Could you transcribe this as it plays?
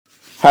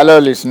Hello,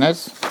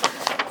 listeners.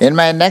 In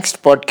my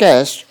next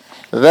podcast,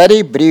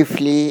 very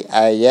briefly,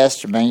 I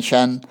just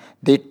mention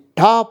the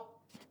top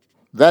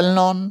well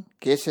known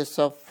cases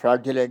of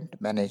fraudulent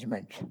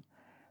management.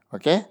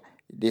 Okay,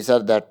 these are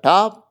the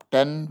top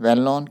 10 well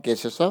known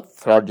cases of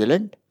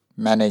fraudulent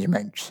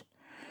management.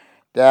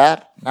 They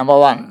are number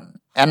one,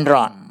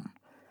 Enron.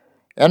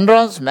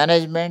 Enron's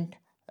management,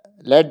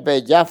 led by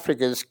Jeffrey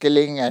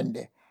Skilling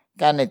and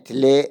Kenneth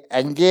Lay,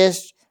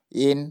 engaged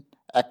in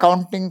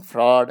accounting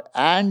fraud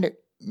and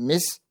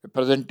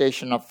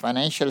misrepresentation of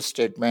financial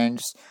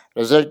statements,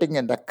 resulting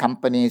in the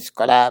company's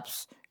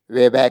collapse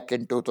way back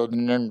in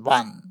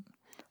 2001.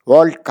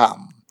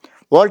 WorldCom.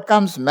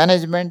 WorldCom's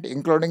management,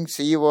 including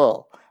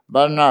CEO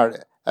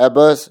Bernard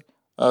Abbas,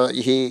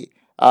 he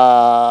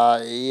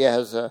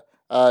is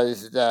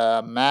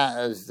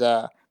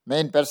the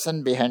main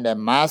person behind a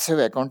massive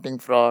accounting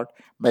fraud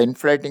by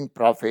inflating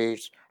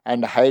profits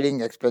and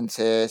hiding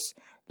expenses,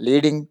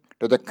 leading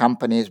to the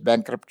company's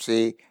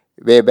bankruptcy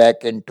way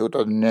back in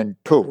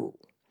 2002.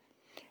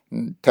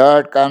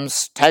 Third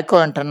comes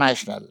Tyco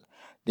International.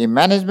 The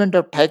management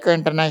of Tyco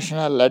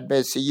International, led by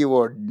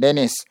CEO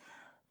Denis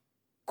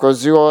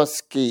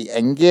Kozłowski,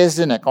 engaged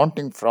in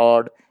accounting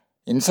fraud,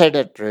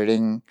 insider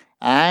trading,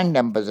 and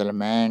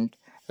embezzlement,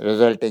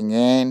 resulting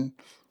in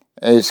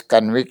his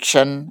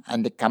conviction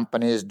and the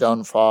company's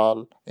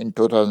downfall in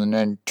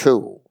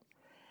 2002.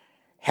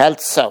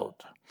 HealthSouth.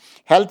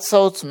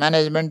 HealthSouth's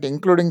management,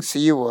 including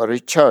CEO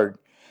Richard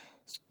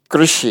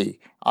Krishi,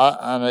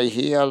 and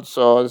he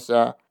also is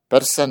a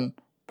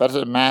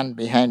man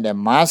behind a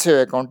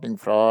massive accounting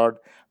fraud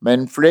by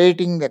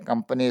inflating the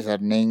company's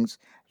earnings,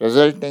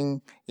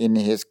 resulting in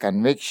his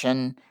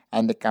conviction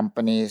and the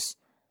company's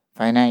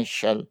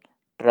financial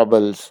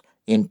troubles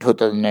in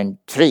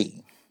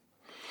 2003.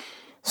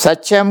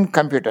 Satyam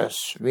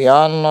Computers, we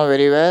all know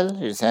very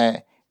well, it's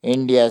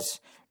India's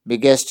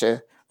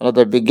one of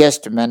the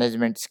biggest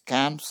management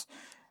scams,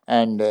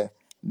 and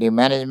the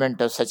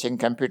management of Satyam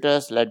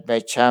Computers, led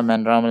by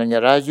Chairman Ramalinga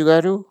Raju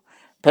Garu,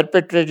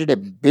 perpetrated a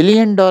 $1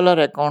 billion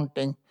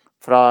accounting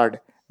fraud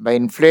by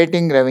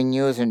inflating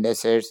revenues and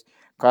assets,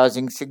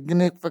 causing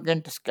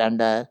significant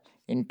scandal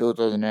in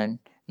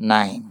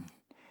 2009.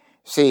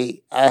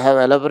 See, I have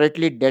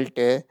elaborately dealt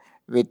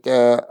with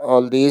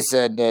all these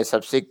the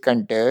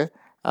subsequent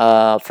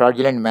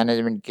fraudulent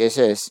management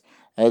cases,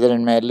 either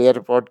in my earlier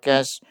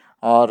podcast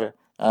or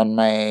on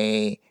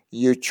my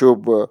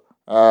YouTube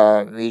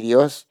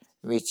videos,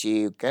 which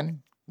you can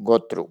go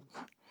through.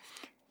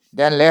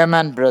 Then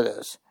Lehman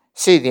Brothers.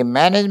 See, the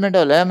management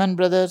of Lehman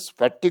Brothers,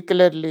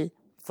 particularly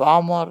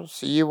former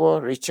CEO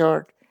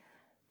Richard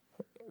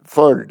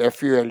Fuld,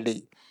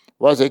 FULD,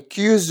 was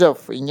accused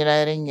of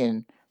engineering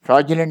in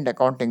fraudulent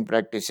accounting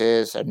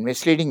practices and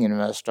misleading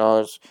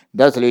investors,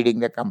 thus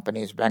leading the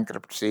company's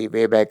bankruptcy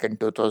way back in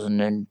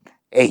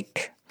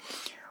 2008.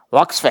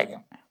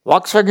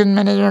 Volkswagen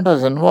management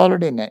was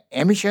involved in an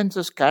emissions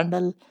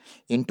scandal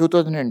in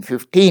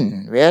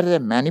 2015, where they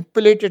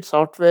manipulated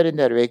software in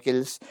their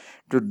vehicles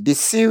to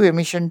deceive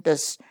emission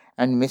tests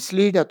and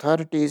mislead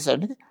authorities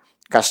and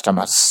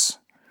customers.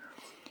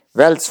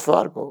 Wells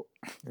Fargo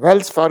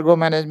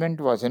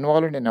management was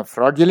involved in a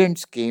fraudulent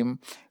scheme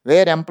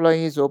where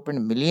employees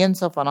opened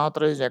millions of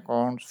unauthorized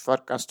accounts for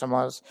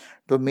customers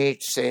to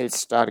meet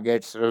sales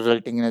targets,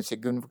 resulting in a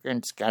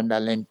significant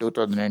scandal in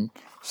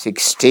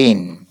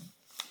 2016.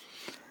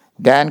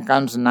 Then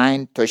comes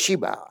 9,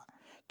 Toshiba.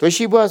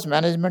 Toshiba's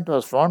management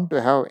was found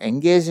to have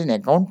engaged in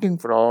accounting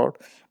fraud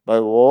by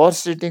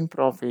overstating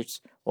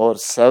profits over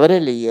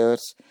several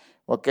years,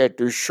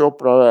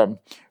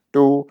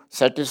 to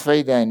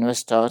satisfy the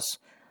investors,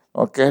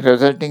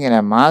 resulting in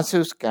a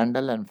massive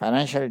scandal and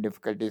financial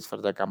difficulties for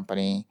the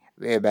company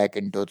way back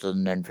in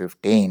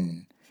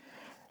 2015.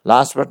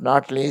 Last but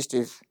not least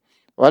is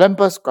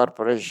Olympus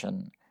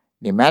Corporation.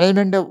 The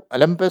management of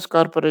Olympus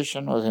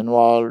Corporation was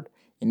involved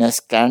in a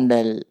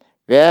scandal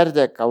where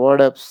they covered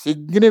up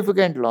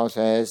significant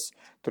losses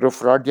through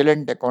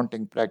fraudulent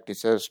accounting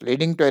practices,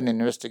 leading to an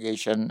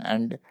investigation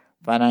and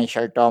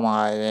financial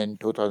turmoil in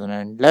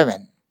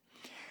 2011.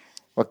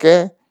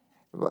 Okay,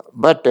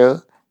 but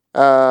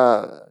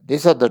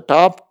these are the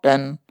top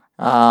 10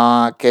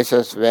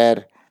 cases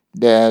where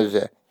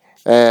there's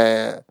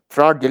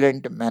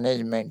fraudulent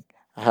management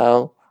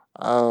have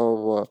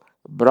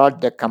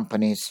brought the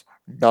company's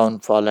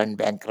downfall and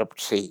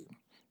bankruptcy.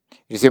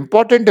 It's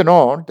important to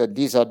note that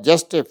these are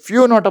just a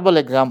few notable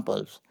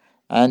examples,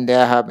 and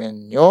there have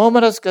been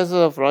numerous cases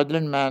of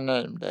fraudulent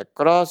management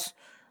across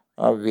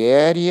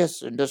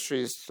various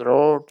industries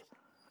throughout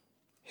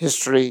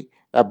history,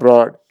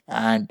 abroad,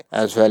 and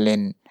as well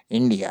in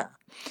India.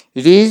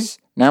 It is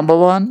number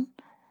one,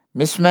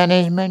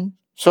 mismanagement,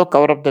 so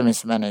cover up the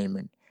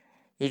mismanagement.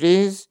 It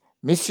is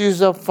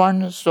misuse of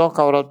funds, so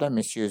cover up the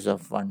misuse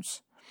of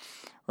funds.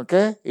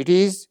 Okay, it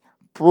is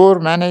poor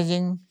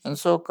managing, and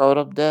so cover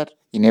up their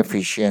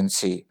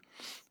inefficiency.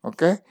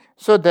 Okay,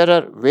 so there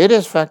are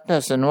various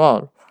factors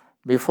involved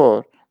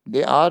before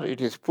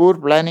it is poor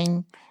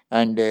planning,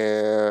 and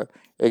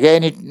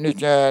again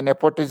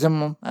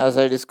nepotism, as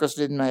I discussed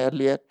in my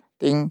earlier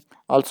thing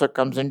also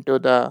comes into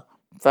the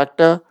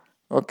factor,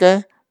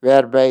 okay,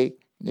 whereby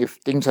if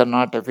things are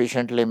not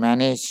efficiently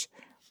managed,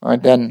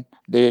 then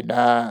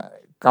the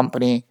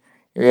company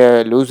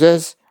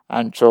loses.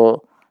 And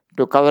so,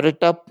 to cover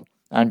it up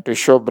and to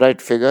show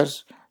bright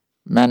figures,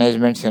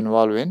 managements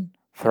involved in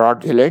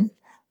fraudulent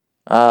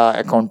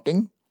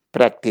accounting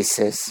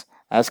practices,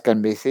 as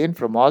can be seen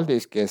from all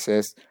these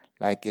cases,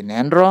 like in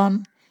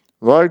Enron,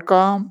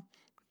 WorldCom,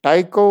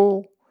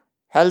 Tyco,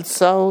 Health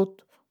South,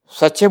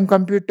 Sachem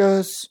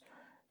Computers,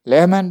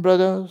 Lehman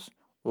Brothers,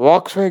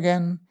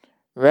 Volkswagen,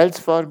 Wells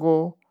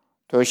Fargo,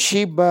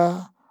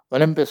 Toshiba,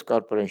 Olympus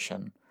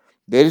Corporation.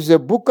 There is a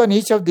book on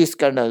each of these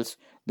scandals.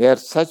 They are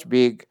such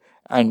big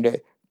and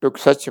took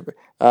such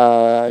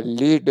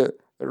lead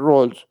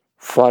roles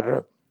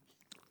for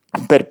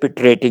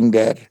perpetrating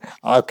their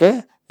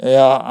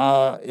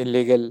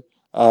illegal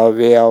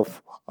way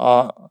of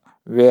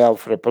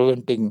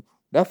representing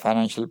the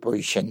financial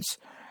positions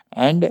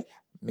and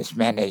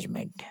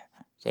mismanagement.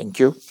 Thank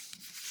you.